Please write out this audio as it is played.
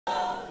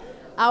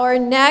Our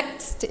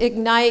next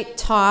Ignite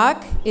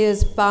talk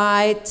is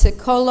by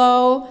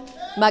Tsokolo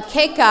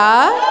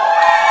Makeka.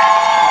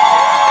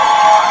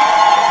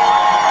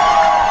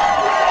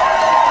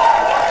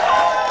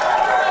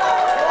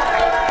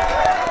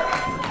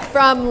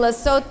 From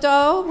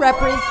Lesotho,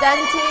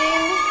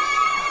 representing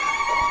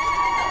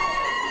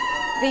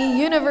the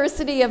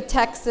University of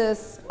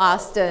Texas,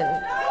 Austin.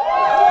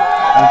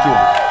 Thank you.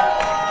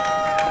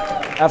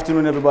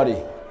 Afternoon, everybody.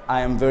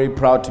 I am very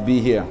proud to be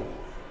here.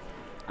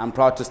 I'm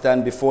proud to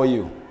stand before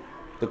you,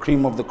 the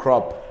cream of the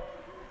crop,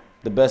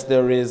 the best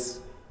there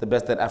is, the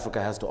best that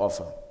Africa has to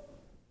offer.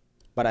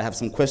 But I have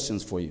some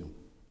questions for you.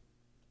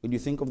 When you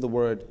think of the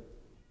word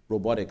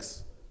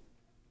robotics,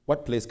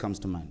 what place comes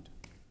to mind?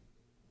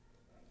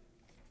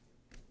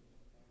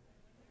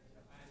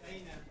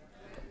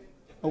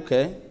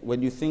 Okay,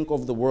 when you think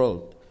of the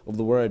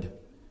word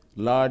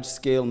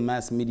large-scale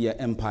mass media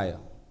empire,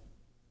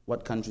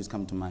 what countries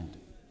come to mind?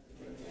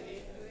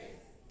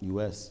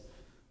 US.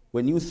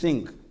 When you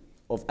think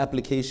of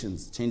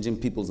applications changing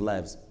people's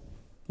lives,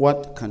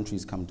 what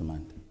countries come to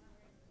mind?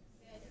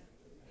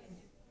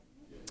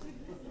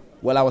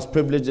 Well, I was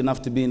privileged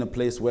enough to be in a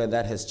place where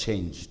that has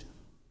changed.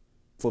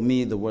 For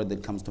me, the word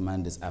that comes to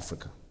mind is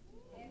Africa.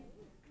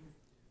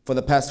 For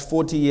the past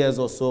 40 years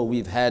or so,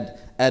 we've had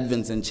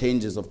advents and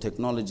changes of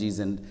technologies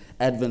and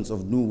advents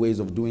of new ways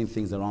of doing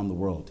things around the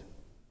world.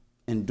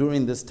 And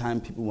during this time,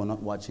 people were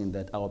not watching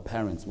that. Our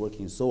parents,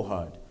 working so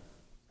hard,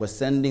 were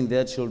sending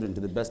their children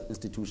to the best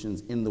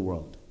institutions in the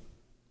world,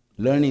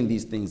 learning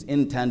these things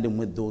in tandem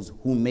with those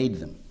who made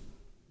them.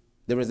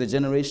 There is a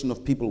generation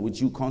of people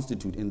which you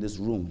constitute in this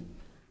room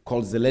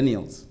called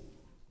zillennials.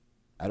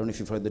 I don't know if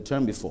you've heard the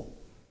term before.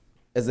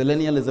 A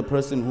zillennial is a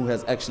person who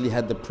has actually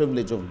had the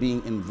privilege of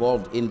being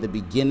involved in the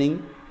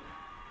beginning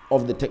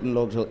of the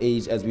technological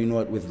age as we know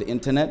it with the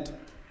internet,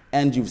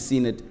 and you've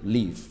seen it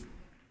leave.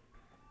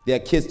 There are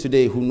kids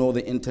today who know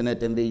the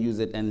internet and they use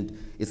it and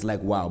it's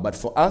like, wow. But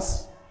for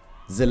us,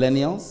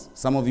 zillennials,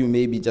 some of you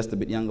may be just a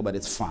bit younger, but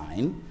it's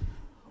fine.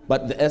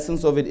 But the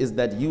essence of it is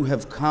that you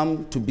have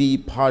come to be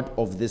part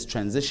of this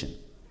transition.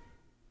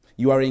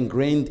 You are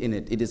ingrained in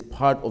it. It is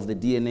part of the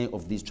DNA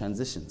of these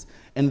transitions.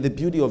 And the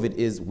beauty of it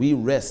is we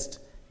rest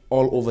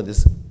all over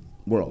this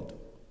world.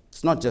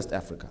 It's not just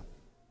Africa.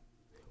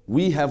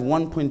 We have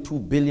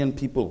 1.2 billion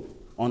people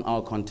on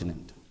our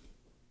continent,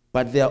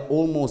 but there are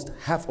almost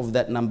half of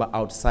that number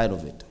outside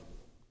of it.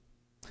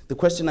 The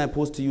question I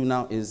pose to you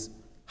now is,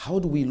 how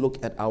do we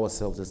look at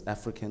ourselves as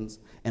Africans,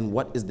 and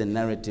what is the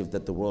narrative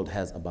that the world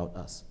has about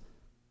us?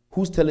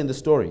 Who's telling the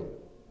story?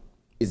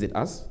 Is it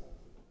us?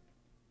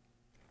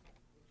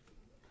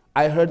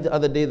 I heard the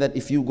other day that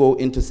if you go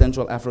into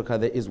Central Africa,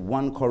 there is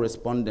one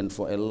correspondent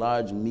for a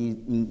large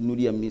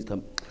news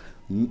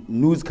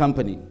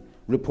company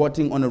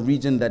reporting on a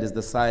region that is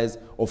the size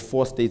of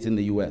 4 states in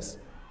the US.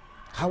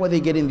 How are they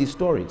getting these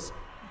stories?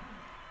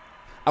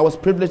 I was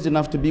privileged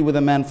enough to be with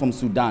a man from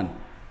Sudan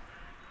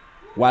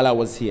while I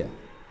was here.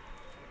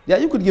 Yeah,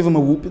 you could give him a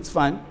whoop, it's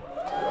fine.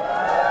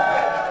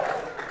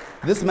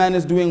 This man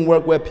is doing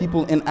work where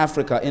people in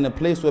Africa, in a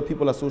place where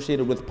people are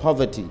associated with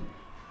poverty,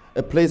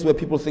 a place where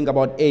people think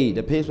about aid,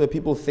 a place where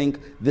people think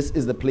this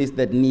is the place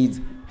that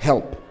needs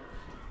help.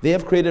 They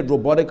have created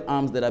robotic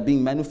arms that are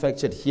being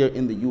manufactured here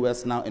in the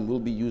US now and will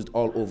be used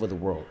all over the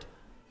world.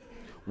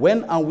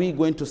 When are we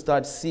going to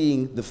start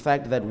seeing the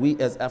fact that we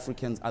as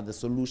Africans are the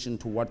solution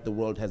to what the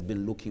world has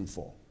been looking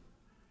for?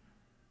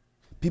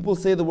 People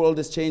say the world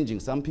is changing.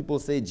 Some people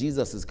say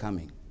Jesus is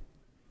coming.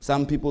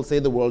 Some people say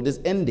the world is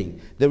ending.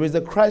 There is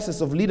a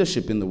crisis of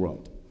leadership in the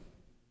world.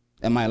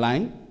 Am I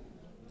lying?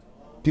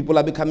 People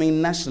are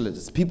becoming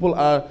nationalists. People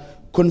are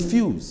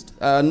confused.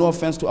 No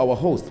offense to our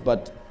host,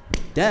 but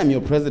damn, you're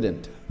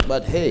president.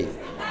 But hey.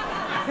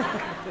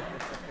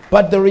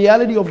 But the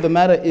reality of the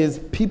matter is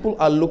people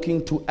are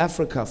looking to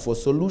Africa for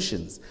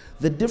solutions.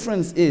 The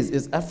difference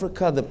is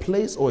Africa the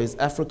place or is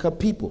Africa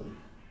people?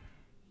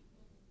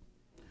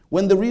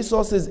 When the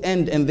resources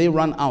end and they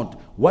run out,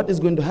 what is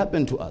going to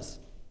happen to us?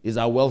 Is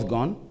our wealth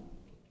gone?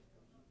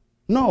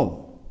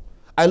 No.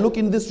 I look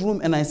in this room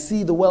and I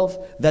see the wealth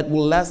that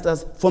will last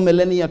us for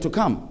millennia to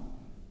come.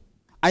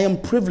 I am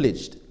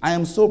privileged. I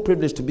am so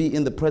privileged to be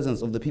in the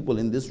presence of the people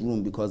in this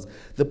room because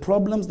the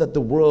problems that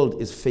the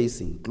world is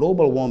facing,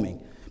 global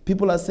warming,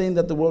 people are saying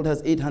that the world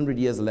has 800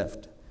 years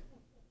left.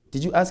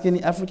 Did you ask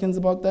any Africans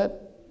about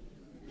that?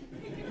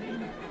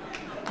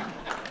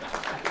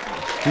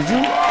 Did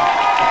you?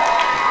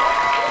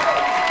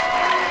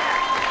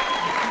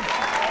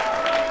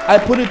 I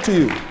put it to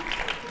you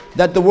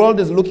that the world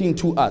is looking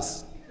to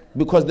us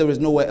because there is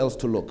nowhere else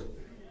to look.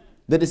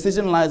 The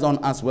decision lies on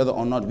us whether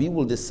or not we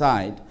will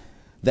decide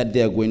that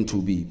they are going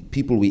to be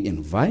people we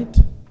invite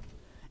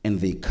and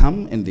they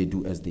come and they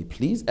do as they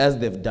please, as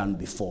they've done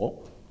before,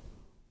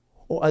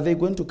 or are they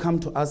going to come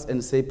to us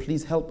and say,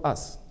 please help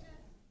us?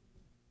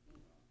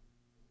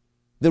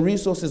 The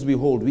resources we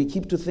hold, we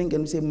keep to think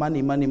and we say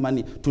money, money,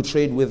 money to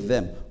trade with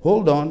them.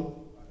 Hold on.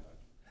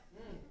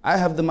 I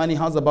have the money,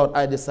 how's about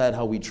I decide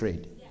how we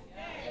trade?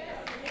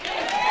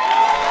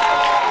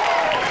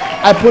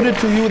 I put it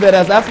to you that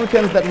as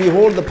Africans that we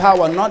hold the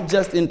power, not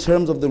just in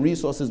terms of the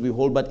resources we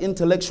hold, but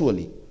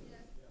intellectually.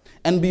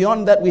 And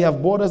beyond that, we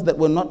have borders that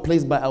were not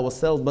placed by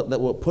ourselves, but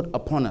that were put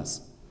upon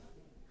us.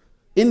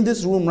 In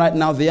this room right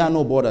now, there are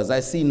no borders.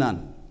 I see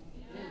none.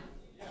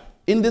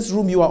 In this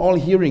room, you are all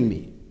hearing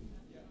me.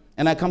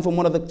 And I come from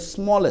one of the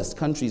smallest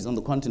countries on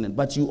the continent,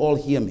 but you all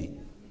hear me.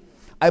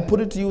 I put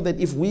it to you that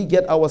if we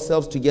get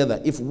ourselves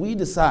together, if we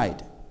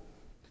decide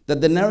that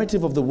the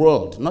narrative of the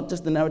world, not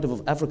just the narrative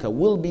of Africa,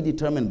 will be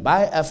determined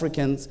by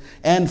Africans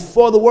and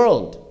for the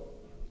world,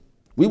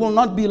 we will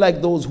not be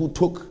like those who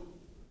took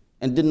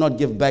and did not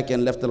give back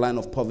and left the line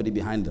of poverty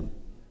behind them.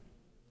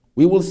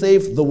 We will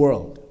save the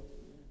world.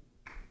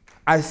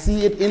 I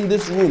see it in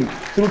this room,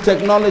 through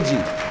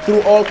technology,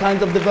 through all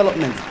kinds of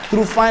developments,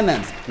 through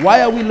finance.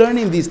 Why are we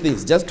learning these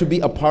things? Just to be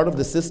a part of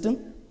the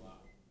system?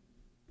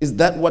 Is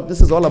that what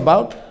this is all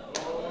about?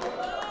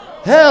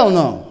 Hell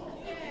no.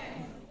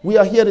 We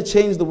are here to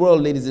change the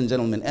world, ladies and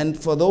gentlemen. And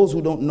for those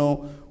who don't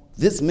know,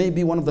 this may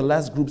be one of the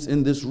last groups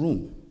in this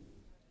room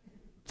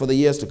for the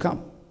years to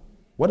come.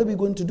 What are we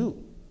going to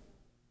do?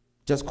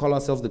 Just call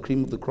ourselves the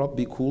cream of the crop,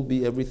 be cool,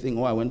 be everything?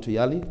 Oh, I went to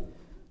Yali?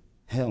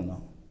 Hell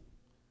no.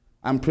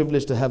 I'm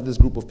privileged to have this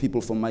group of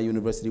people from my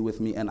university with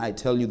me, and I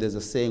tell you, there's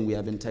a saying we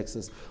have in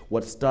Texas: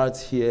 what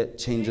starts here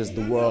changes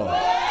the world.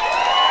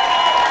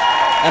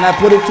 And I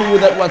put it to you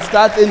that what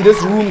starts in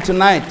this room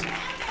tonight,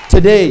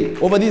 today,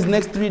 over these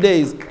next 3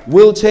 days,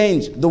 will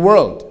change the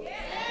world.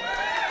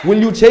 Will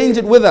you change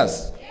it with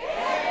us?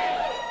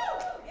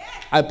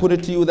 I put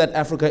it to you that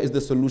Africa is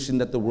the solution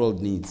that the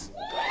world needs.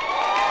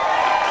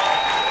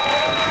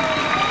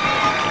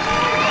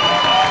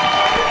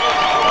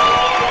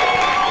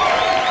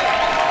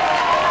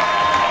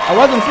 I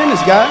wasn't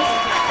finished, guys.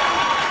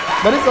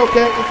 But it's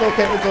okay, it's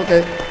okay, it's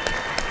okay.